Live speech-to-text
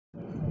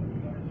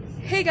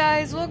Hey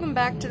guys, welcome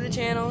back to the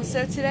channel.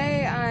 So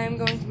today I'm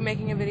going to be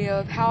making a video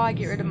of how I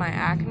get rid of my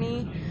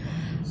acne.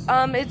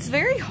 It's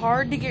very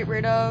hard to get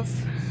rid of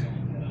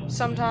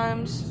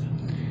sometimes.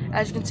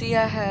 As you can see,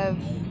 I have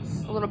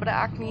a little bit of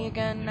acne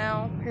again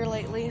now here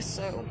lately.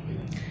 So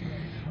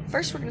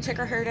first we're going to take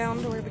our hair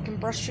down to where we can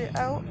brush it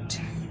out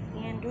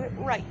and do it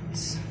right.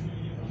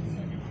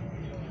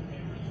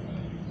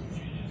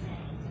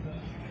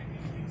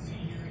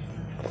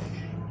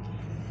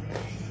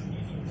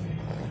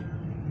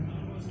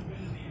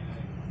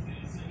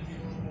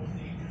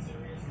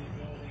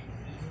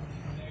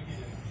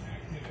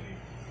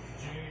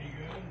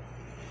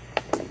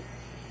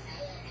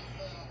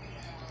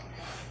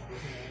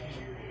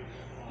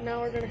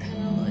 Now we're gonna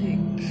kind of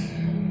like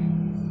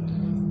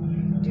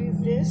do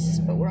this,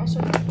 but we're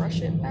also gonna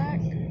brush it back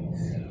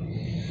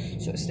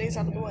so it stays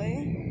out of the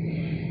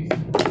way.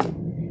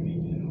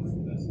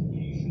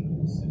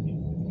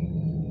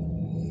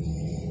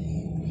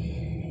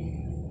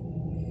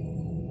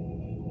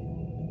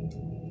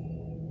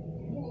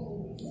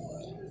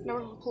 Now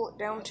we're gonna pull it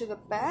down to the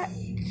back.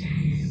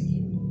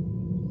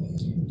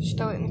 Just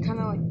throw it in kind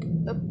of like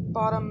the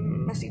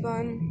bottom messy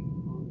bun.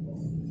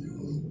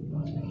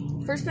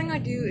 First thing I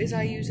do is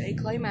I use a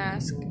clay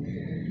mask. Did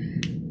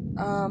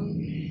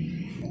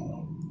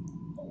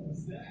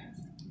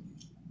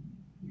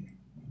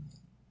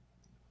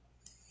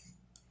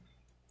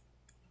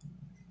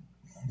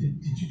you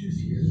just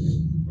hear this?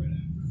 Right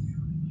after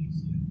Caroline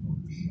said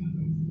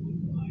overshadowed full of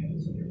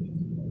miles near the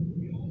floor,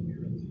 we all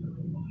hear a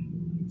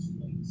terrifying,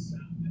 unexplained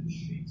sound that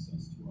shakes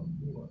us to our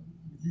core.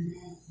 Did you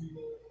guys see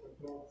the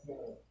dark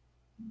wall?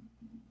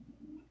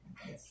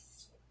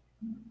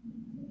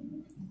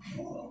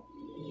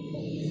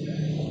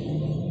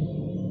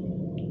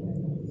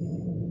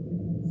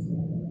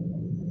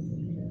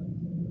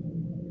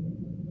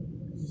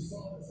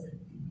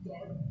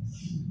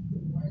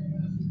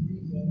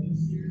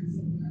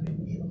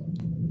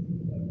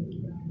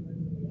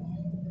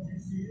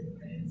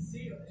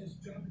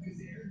 Just jump because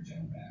the air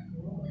jumped back.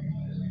 Oh my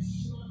god, I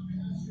shot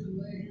past your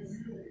legs.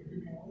 What do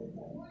you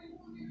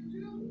want me to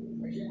do?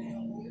 I can't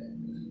help it.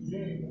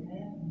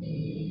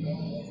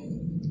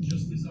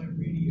 Just as I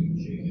radioed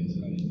Jay to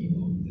try to keep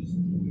up this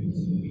fluid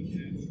so we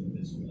capture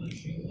this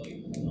flashing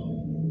light.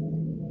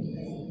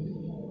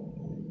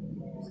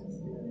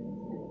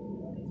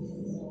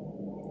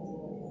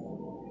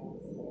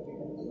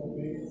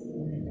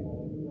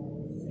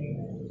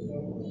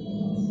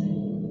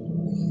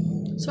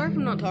 Sorry if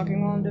I'm not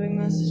talking while I'm doing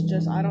this, it's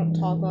just I don't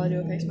talk while I do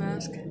a face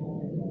mask.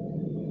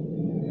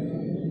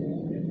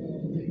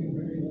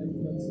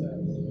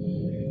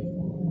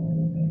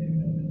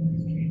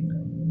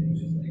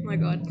 Oh my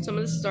god, some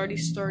of this is already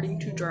starting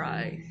to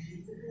dry.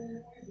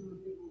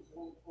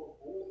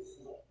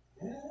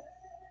 I'm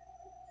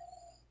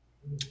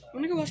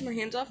gonna go wash my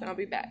hands off and I'll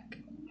be back.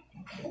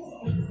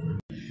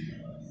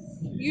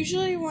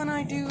 Usually when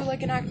I do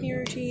like an acne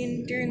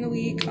routine during the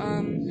week,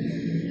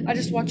 I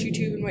just watch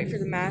YouTube and wait for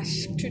the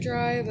mask to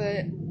dry,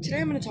 but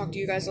today I'm going to talk to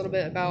you guys a little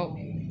bit about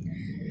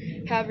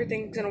how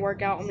everything's going to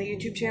work out on the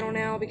YouTube channel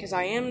now, because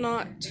I am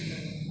not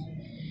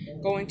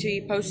going to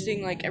be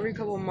posting like every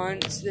couple of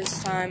months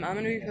this time. I'm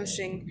going to be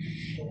posting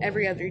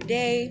every other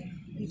day,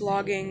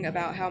 vlogging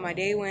about how my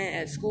day went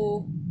at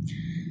school.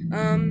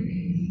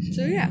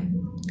 So yeah.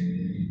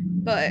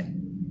 But,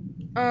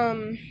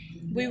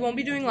 we won't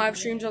be doing live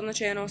streams on the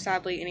channel,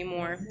 sadly,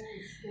 anymore,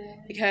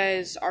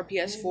 because our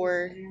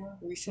PS4,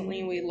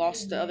 recently we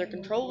lost the other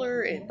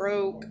controller, it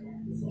broke,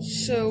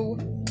 so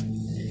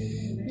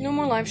no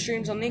more live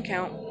streams on the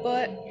account.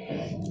 But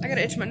I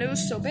gotta itch my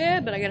nose so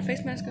bad, but I got a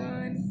face mask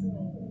on.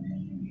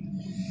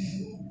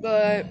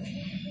 But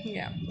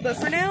yeah, but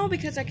for now,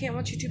 because I can't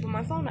watch YouTube on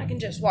my phone, I can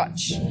just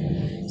watch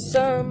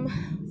some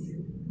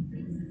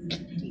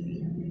TV.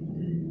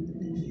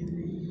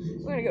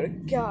 We're gonna go to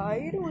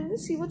guide. We're gonna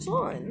see what's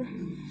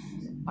on.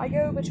 I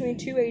go between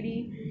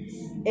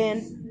 280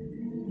 and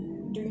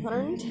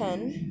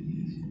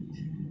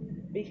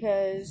 310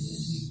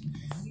 because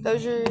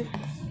those are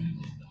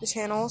the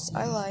channels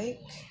I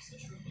like.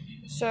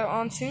 So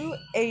on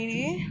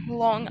 280,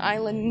 Long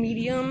Island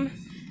Medium,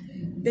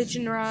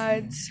 Bitchin'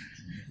 Rides,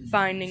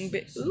 Finding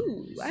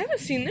Ooh, I haven't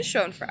seen this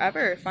show in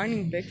forever.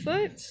 Finding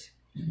Bigfoot.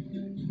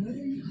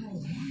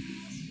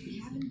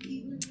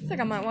 I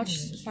think I might watch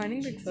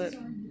Finding Bigfoot.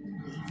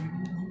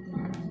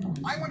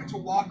 I wanted to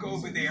walk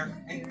over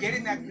there and get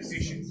in that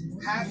position,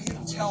 have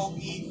him tell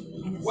me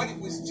what it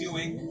was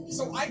doing,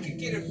 so I could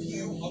get a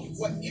view of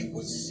what it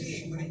was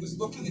seeing when it was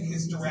looking in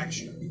his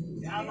direction.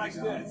 Down like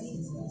this.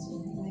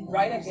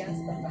 Right against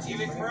the fence.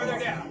 Even further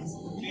down.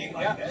 Being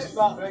like Yeah, this. just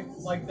about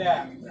like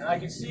that. And I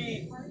could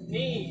see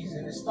knees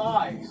and his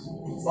thighs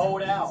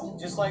bowed out,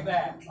 just like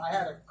that. I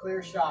had a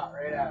clear shot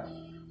right at him.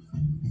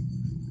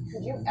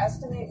 Could you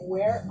estimate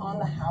where on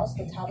the house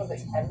the top of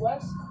its head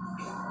was?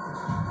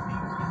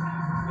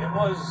 It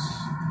was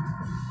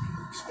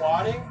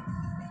squatting.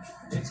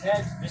 Its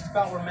head, just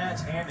about where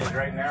Matt's hand is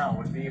right now,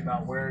 would be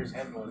about where his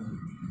head was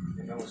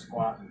if it was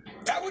squatting.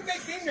 That would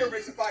make me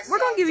nervous if I We're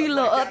gonna give you a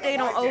little update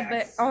on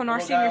on our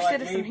Little senior guy like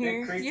citizen me, here.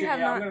 big creature, You have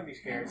yeah, I'm not gonna be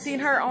scared. seen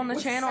her on the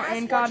channel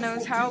in God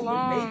knows how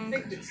long.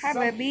 Hi,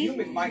 baby.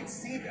 Human might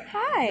see them.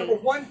 Hi. Number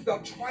one, they'll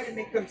try to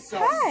make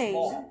themselves Hi.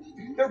 small.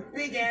 They're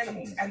big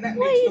animals, and that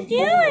What makes are them you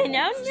doing? vulnerable.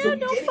 No, So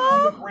don't getting fall.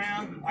 on the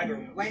ground,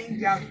 either laying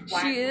down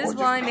flat She or is just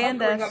blind and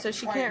covering deaf, up so to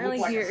she try and can't look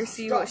really like hear a or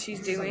see stump. what she's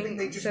This is something they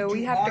doing. just So do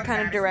we have to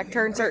kind of direct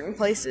her in certain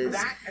places.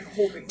 That and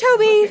holding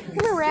Toby, come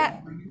here,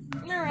 rat.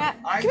 Come here, rat.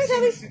 I've Come here, seen a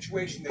Toby.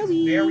 situation that's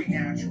Toby. very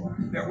natural.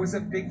 There was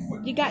a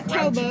Bigfoot You got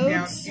crouching down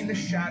towboats. in the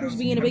shadows Who's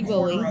being a in big the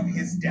corner bully? of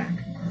his deck.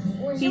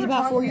 He's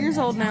about 4 years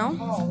old now.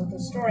 Oh, with the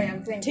story,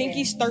 I'm thinking.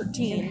 Tinky's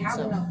 13. Have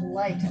So. enough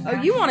light to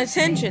Oh, you want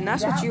attention?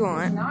 That's what you That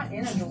want. is not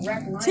in a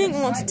direct line Tink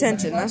of wants sight with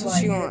attention, a that's what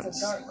she floodlight, wants.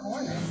 it's a dark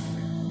corner.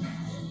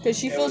 Because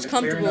she It feels was a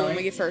clear comfortable when we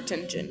night. give her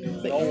attention.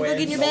 But No you go wind,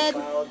 get in your no bed.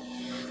 cloud.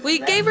 We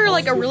gave her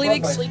like a really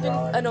big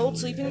an old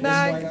sleeping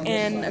bag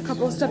and a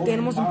couple of stuffed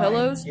animals and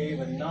pillows.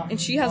 And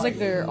she has like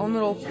their own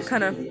little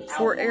kind of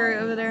fort area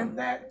over there.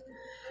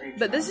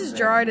 But this is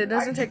dried. It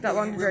doesn't take that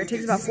long to dry. It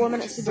takes about 4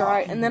 minutes to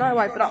dry, and then I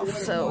wipe it off.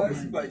 So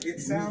But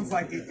it sounds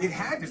like it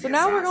had to be. So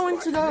now we're going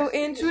to go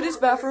into this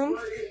bathroom.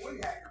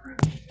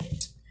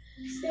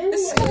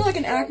 This is kind of like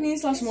an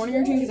acne/morning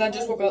routine because I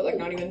just woke up like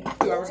not even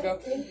 2 hours ago.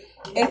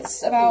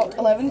 It's about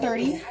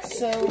 11:30,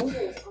 so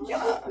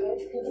yeah.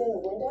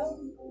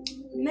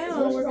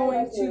 Now we're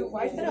going to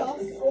wipe it off.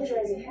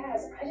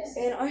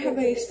 And I have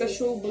a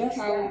special blue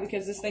towel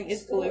because this thing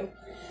is blue.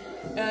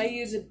 And I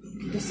use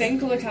the same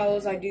color towel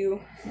as I do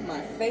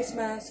my face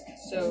mask.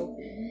 So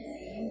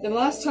the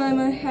last time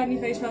I had any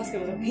face mask,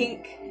 it was a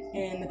pink,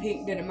 and the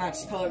pink didn't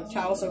match the color of the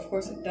towel, so of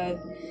course it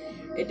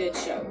did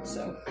show.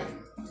 So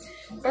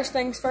first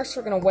things first,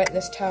 we're gonna wet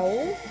this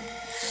towel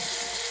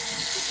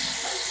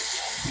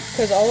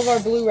because all of our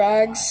blue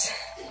rags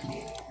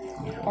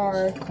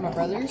are my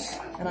brother's,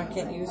 and I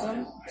can't use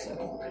them.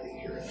 So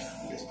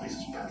This place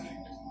is perfect.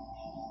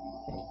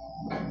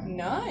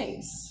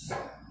 nice.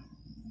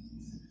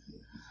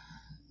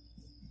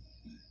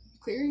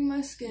 Clearing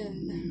my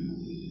skin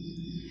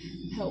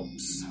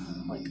helps,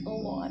 like, a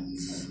lot.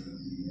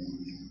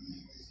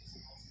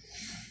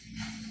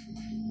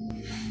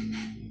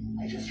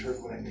 I just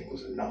heard what I think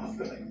was a knock,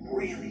 but like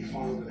really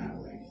far over that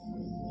way.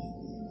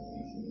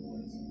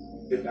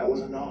 If that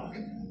was a knock,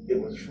 it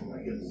was from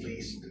like at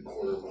least a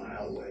quarter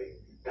mile away.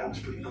 That was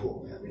pretty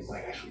cool, man. They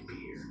might actually be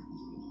here.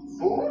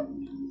 Who?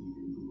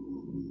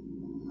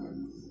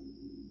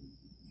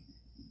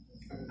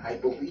 I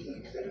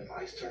believed that if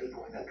I started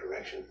going that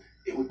direction,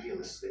 it would be a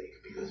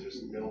mistake because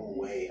there's no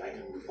way I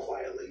can move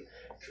quietly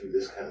through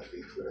this kind of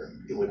leaf litter.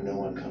 It would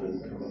know I'm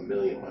coming from a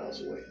million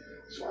miles away.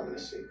 So I'm going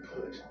to stay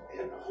put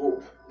and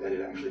hope that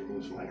it actually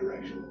moves my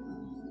direction.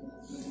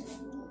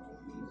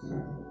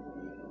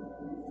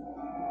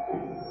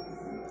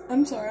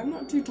 I'm sorry, I'm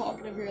not too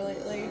talkative here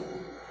lately.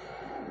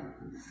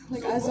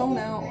 Like, I zone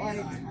out,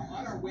 like...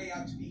 On our way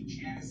out to meet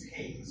Janice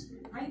Hayes.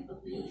 I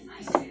believe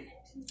I said it.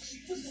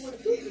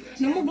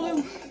 No more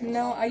blue.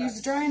 No, I use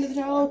the dry end of the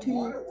towel to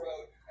like,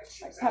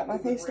 pat my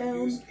face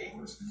down.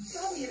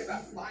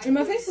 And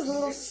my face is a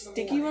little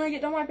sticky when I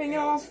get done wiping it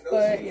off,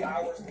 but yeah.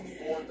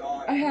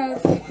 I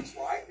have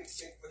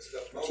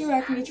 2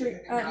 acne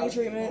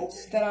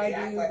treatments that I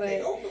do, but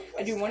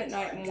I do one at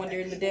night and one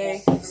during the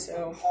day,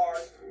 so...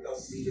 They'll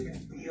see them in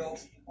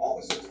fields, all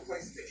the sorts of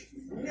places that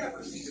you've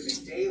never seen them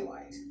in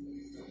daylight.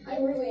 I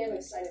really am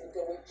excited to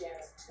go with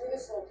Janice to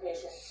this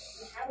location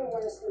and have her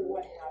run us through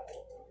what happened.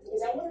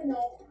 Because I want to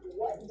know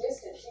what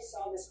distance she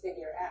saw this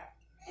figure at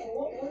and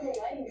what were the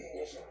lighting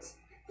conditions.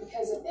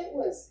 Because if it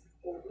was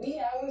the wee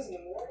hours in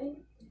the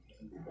morning,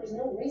 there's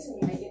no reason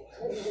why it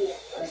couldn't be a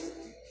person.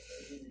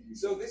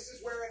 So this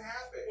is where it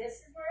happened. This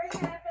is where it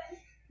happened.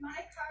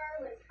 My car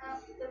was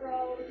out the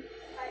road.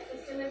 I was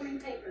delivering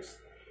papers.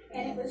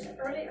 And it was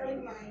early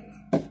morning.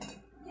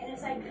 And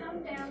as I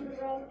come down the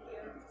road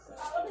here,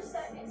 all of a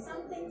sudden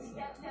something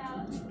stepped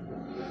out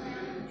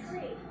around a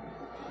tree.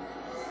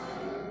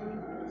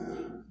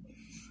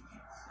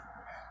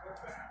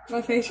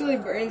 My face really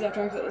burns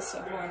after I put this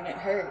stuff on, and it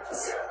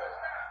hurts.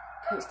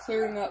 It's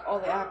clearing up all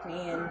the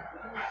acne, and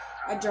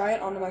I dry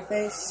it onto my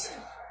face.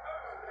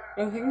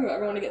 I'm thinking about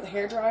going to get the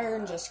hair dryer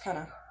and just kind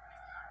of,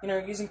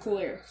 using cool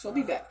air. So I'll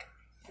be back.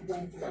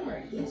 When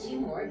summer gives you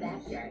more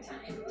backyard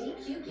time,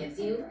 DQ gives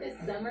you the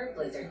Summer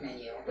Blizzard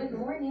menu with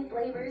more new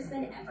flavors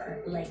than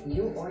ever, like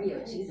new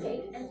Oreo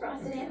cheesecake and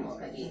frosted animal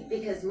cookie,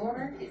 because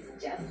more is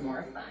just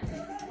more fun.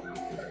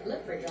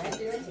 Look for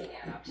drive-thru and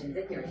takeout options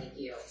at your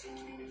DQ.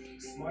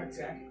 Smart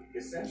tech,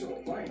 essential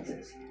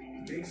appliances,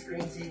 big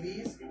screen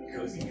TVs,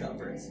 cozy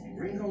comforts.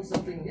 Bring home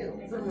something new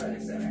from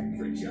Rent-A-Center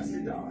for just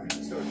 $1.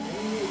 Start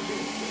paying your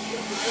bills for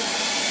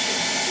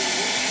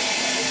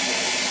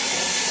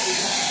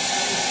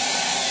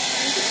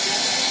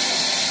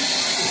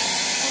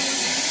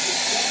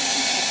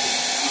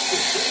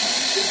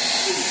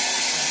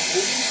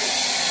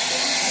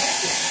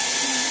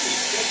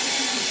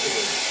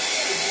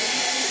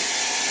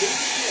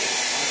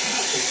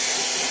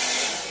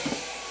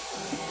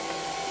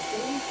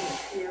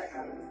Clear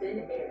out of thin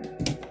air.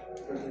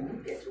 But when you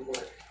get to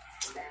work,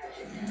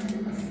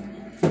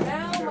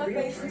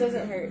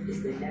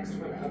 next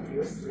will help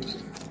you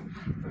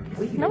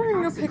sleep. Now we're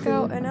gonna go pick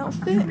out an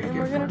outfit and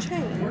we're gonna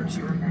change.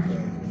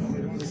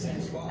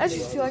 I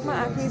just feel like my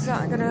acne's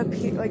not gonna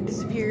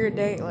disappear in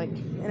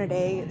a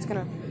day. It's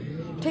gonna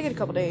take it a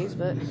couple days,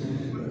 but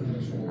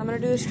I'm gonna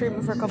do this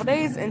treatment for a couple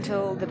days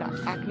until the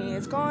acne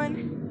is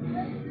gone.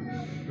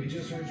 We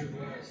just heard your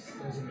voice.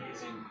 That was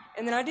amazing.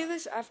 And then I do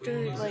this after,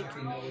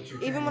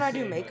 even when I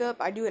do makeup,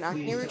 I do an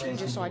acne routine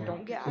just so I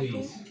don't get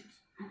acne.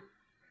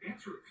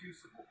 Answer a few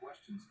simple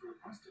questions to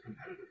request a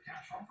competitive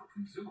cash offer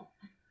from Zillow.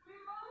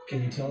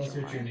 Can you tell us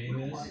what your name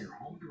is?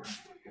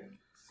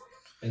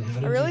 And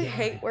how I really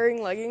hate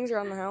wearing leggings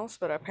around the house,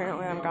 but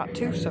apparently I've got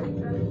to, so.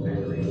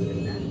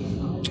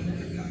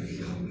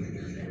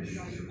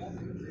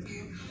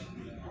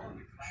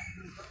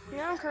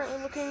 Now I'm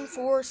currently looking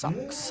for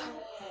socks.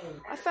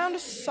 I found a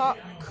sock.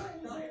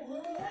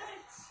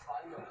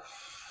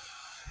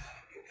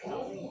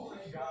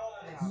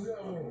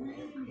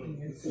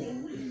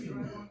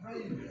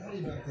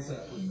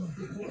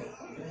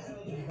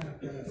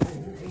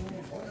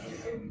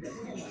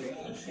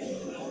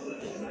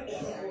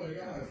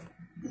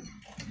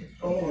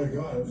 Oh my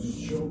God, I was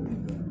just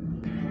choking.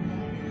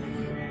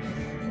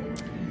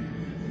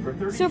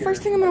 So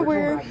first thing I'm gonna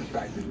wear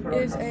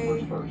is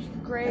a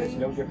gray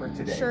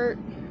shirt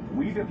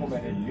We've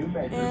implemented new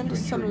measures and to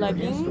some ensure your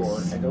leggings.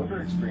 in-store and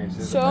outdoor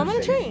experiences So I'm are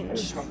gonna safe change. and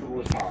as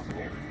comfortable as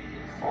possible.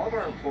 All of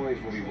our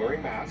employees will be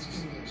wearing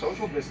masks,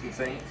 social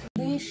distancing.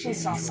 She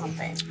saw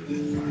something.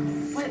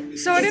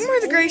 So I didn't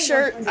wear the gray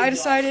shirt. I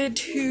decided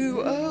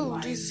to. Oh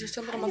Jesus! There's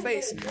something on my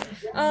face.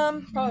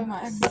 Probably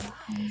my acne.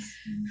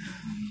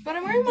 But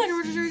I'm wearing my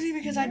Georgia jersey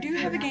because I do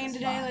have a game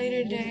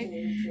later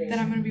today, that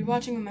I'm going to be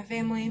watching with my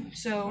family.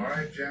 So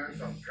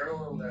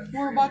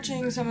we're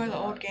watching some of the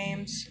old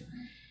games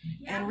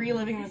and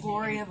reliving the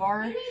glory of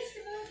our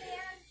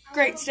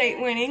great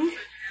state winning.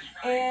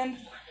 And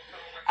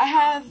I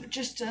have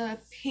just a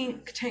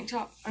pink tank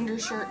top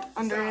undershirt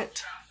under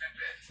it.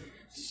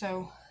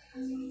 So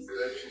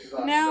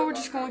now we're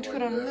just going to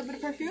put on a little bit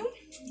of perfume.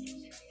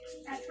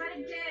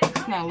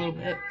 Not a little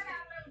bit.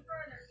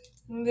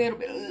 A little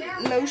bit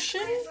of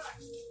lotion.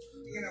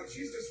 You know,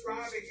 she's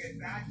describing it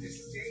that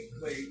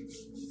distinctly,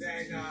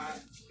 then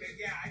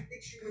yeah, I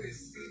think she would have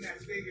seen that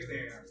figure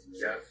there.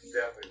 Yes,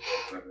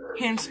 definitely.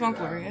 Hand smell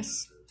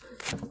glorious.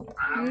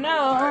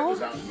 No.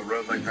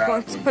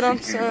 Going to put on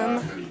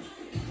some.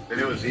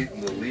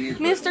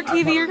 Mr.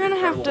 TV, you're gonna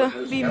have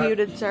to be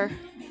muted, sir.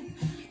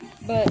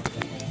 But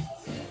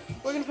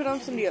we're gonna put on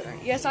some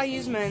deodorant. Yes, I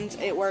use men's.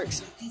 It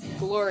works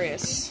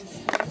glorious.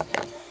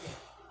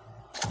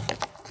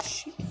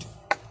 Shoot.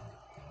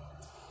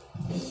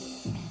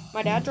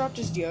 My dad dropped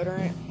his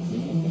deodorant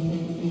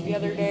the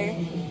other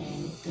day,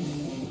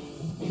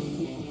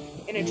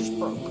 and it just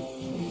broke.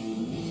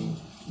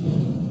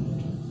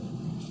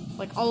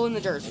 Like all in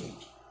the jersey.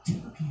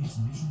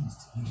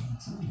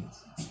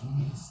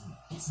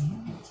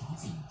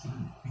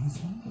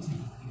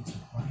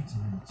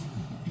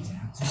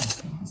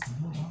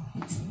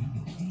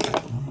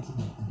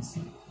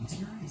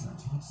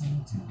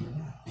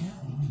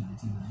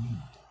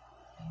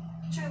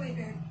 Charlie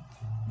Bear,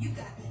 you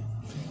got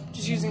it.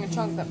 Just using a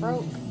chunk that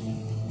broke.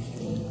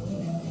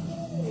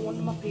 One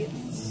of my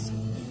pits.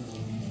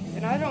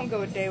 And I don't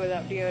go a day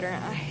without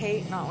deodorant. I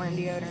hate not wearing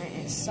deodorant.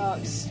 It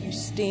sucks. You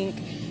stink.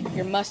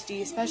 You're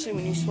musty, especially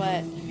when you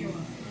sweat.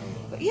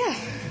 But yeah.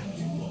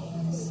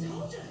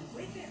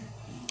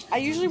 I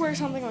usually wear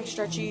something like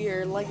stretchy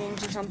or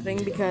leggings or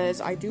something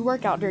because I do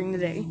work out during the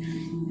day.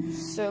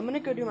 So I'm gonna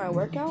go do my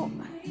workout.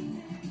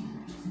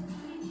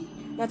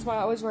 That's why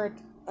I always wear an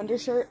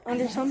undershirt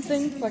under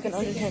something, like an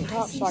under tank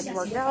top, so I can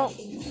work out.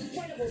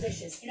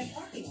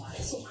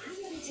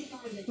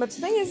 But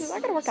the thing is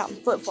I gotta work out in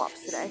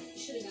flip-flops today.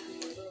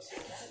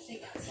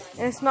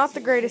 And it's not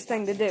the greatest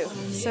thing to do.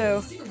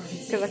 So,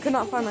 because I could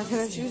not find my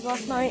tennis shoes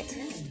last night.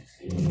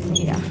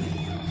 Yeah.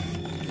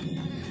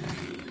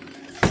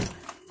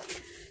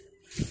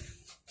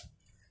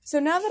 So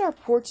now that our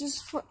front porch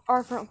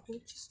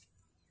is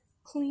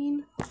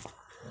clean,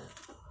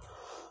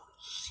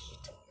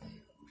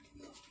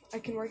 I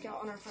can work out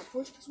on our front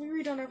porch because we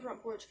redone our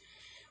front porch.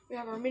 We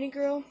have our mini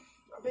grill,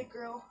 our big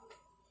grill,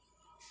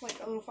 like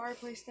a little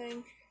fireplace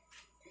thing.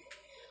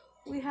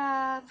 We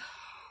have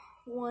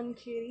one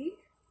kitty.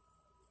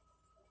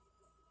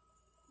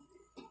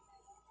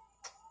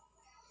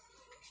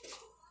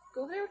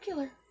 Go there,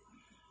 kill her.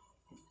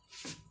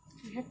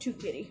 We have two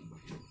kitty.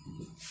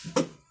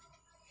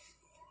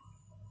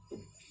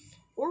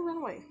 Or run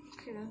away.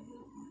 Okay, that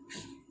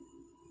works.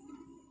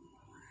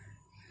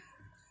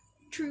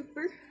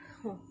 Trooper.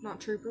 Well, not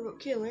Trooper, but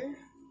Killer.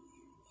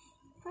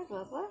 Hi,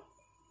 Bubba.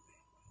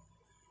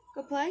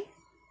 Go play.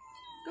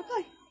 Go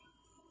play.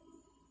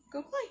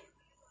 Go play.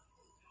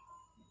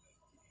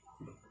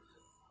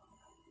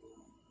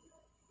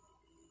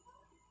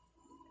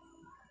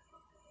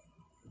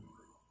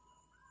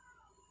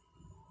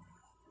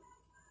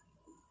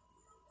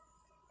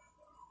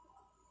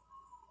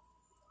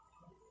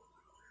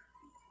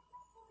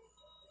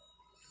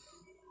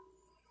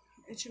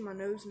 Itching my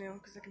nose now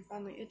because I can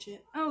finally itch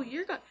it. Oh,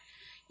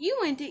 You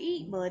went to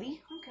eat,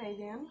 buddy. Okay,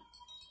 then.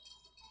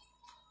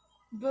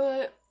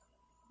 But,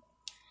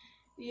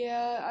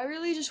 yeah, I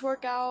really just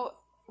work out,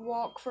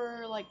 walk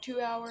for like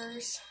 2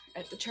 hours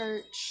at the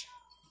church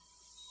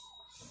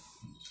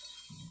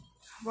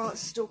while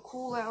it's still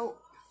cool out.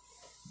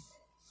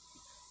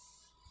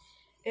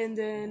 And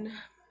then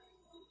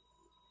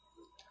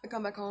I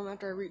come back home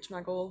after I reach my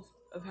goal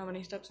of how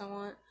many steps I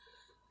want.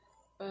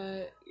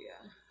 But,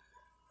 yeah.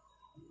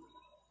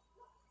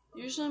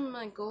 Usually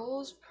my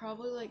goal is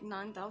probably like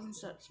 9,000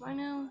 steps by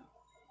now.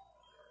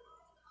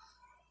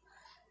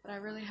 But I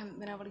really haven't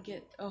been able to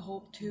get a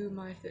hold to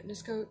my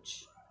fitness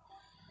coach.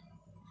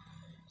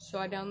 So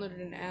I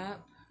downloaded an app.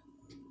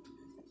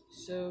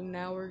 So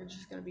now we're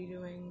just going to be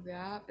doing the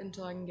app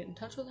until I can get in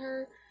touch with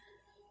her.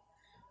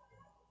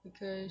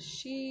 Because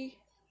she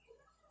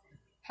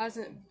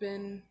hasn't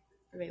been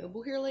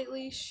available here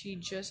lately. She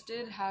just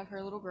did have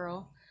her little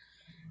girl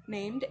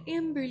named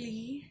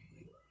Amberly.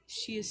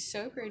 She is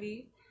so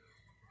pretty.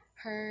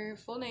 Her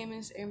full name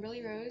is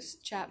Amberly Rose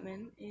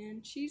Chapman,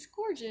 and she's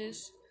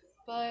gorgeous.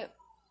 But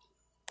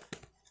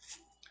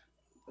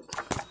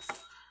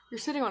you're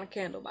sitting on a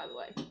candle, by the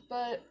way.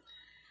 But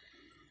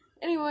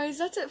anyways,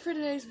 that's it for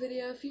today's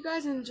video. If you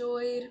guys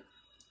enjoyed,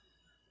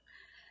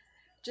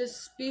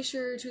 just be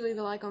sure to leave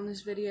a like on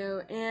this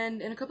video.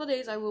 And in a couple of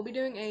days, I will be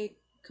doing a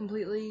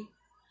completely,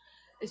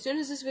 as soon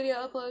as this video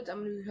uploads,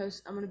 I'm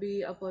gonna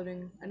be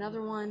uploading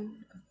another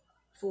one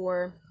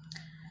for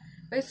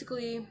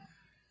basically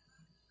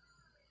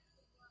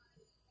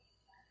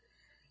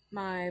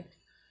my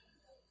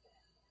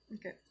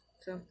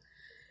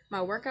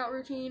my workout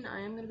routine.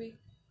 I am gonna be,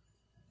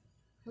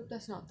 hope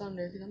that's not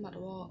thunder because I'm about to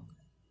walk.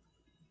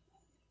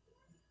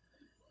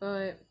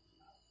 But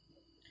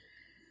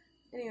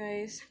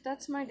anyways,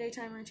 that's my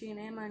daytime routine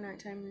and my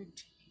nighttime routine.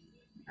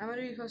 I'm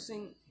gonna be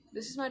posting,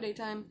 this is my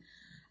daytime.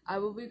 I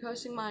will be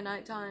posting my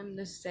nighttime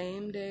the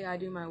same day I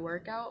do my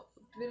workout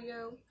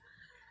video.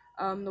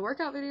 The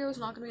workout video is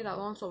not gonna be that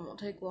long, so it won't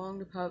take long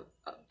to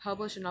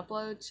publish and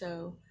upload.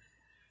 So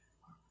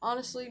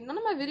honestly, none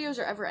of my videos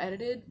are ever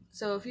edited.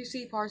 So if you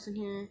see parts in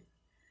here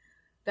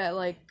that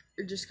like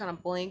are just kind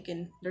of blank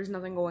and there's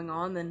nothing going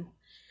on, then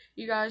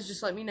you guys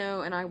just let me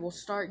know, and I will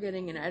start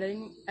getting an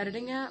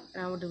editing app,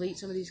 and I will delete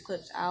some of these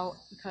clips out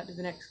and cut to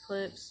the next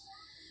clips,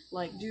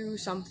 like do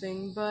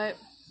something. But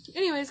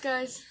anyways,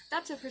 guys,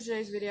 that's it for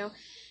today's video.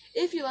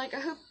 If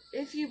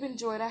you've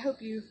enjoyed, I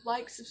hope you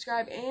like,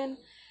 subscribe, and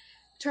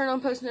turn on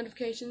post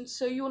notifications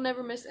so you will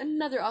never miss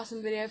another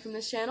awesome video from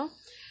this channel.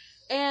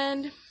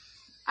 And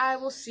I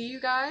will see you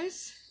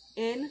guys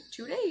in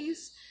 2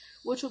 days,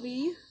 which will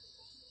be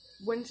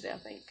Wednesday, I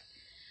think.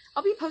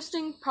 I'll be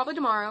posting probably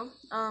tomorrow.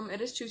 It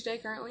is Tuesday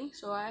currently,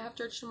 so I have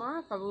church tomorrow.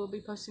 I probably will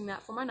be posting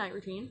that for my night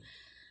routine.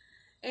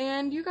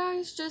 And you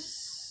guys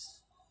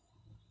just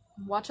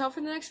watch out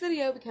for the next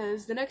video,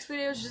 because the next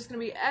video is just going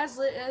to be as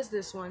lit as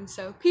this one.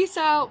 So peace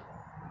out.